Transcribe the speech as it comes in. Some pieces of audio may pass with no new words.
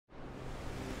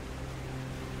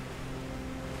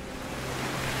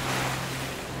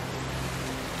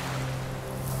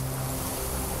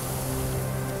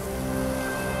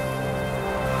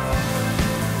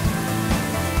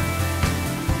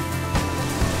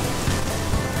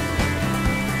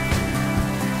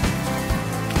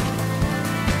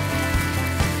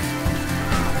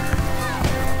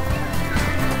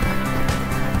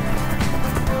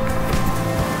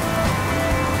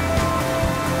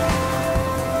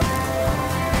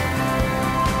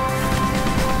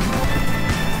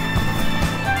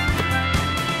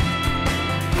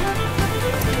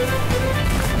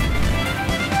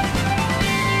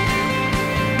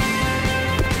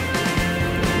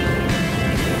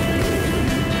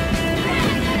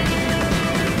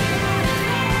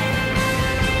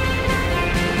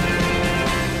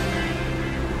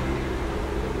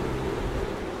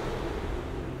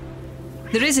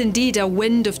There is indeed a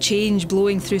wind of change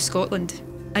blowing through Scotland,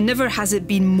 and never has it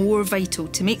been more vital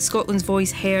to make Scotland's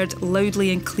voice heard loudly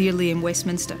and clearly in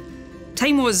Westminster.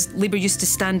 Time was Labour used to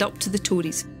stand up to the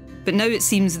Tories, but now it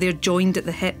seems they're joined at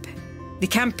the hip. They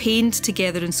campaigned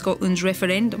together in Scotland's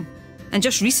referendum, and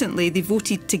just recently they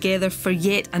voted together for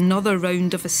yet another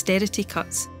round of austerity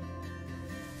cuts.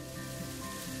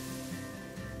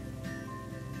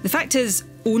 The fact is,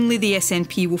 only the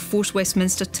SNP will force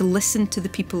Westminster to listen to the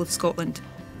people of Scotland.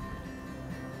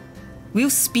 We'll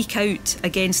speak out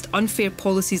against unfair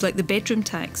policies like the bedroom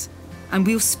tax, and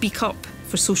we'll speak up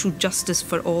for social justice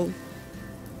for all.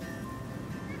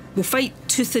 We'll fight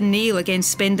tooth and nail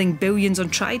against spending billions on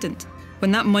Trident,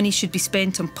 when that money should be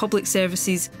spent on public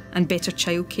services and better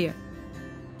childcare.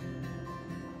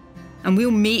 And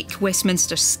we'll make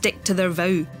Westminster stick to their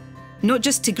vow, not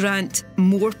just to grant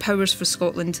more powers for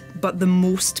Scotland, but the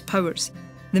most powers,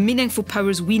 the meaningful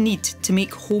powers we need to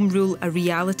make Home Rule a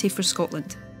reality for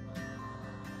Scotland.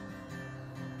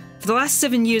 For the last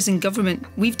 7 years in government,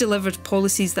 we've delivered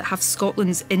policies that have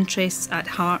Scotland's interests at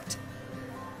heart.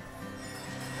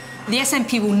 The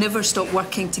SNP will never stop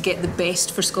working to get the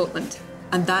best for Scotland,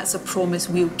 and that's a promise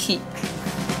we'll keep.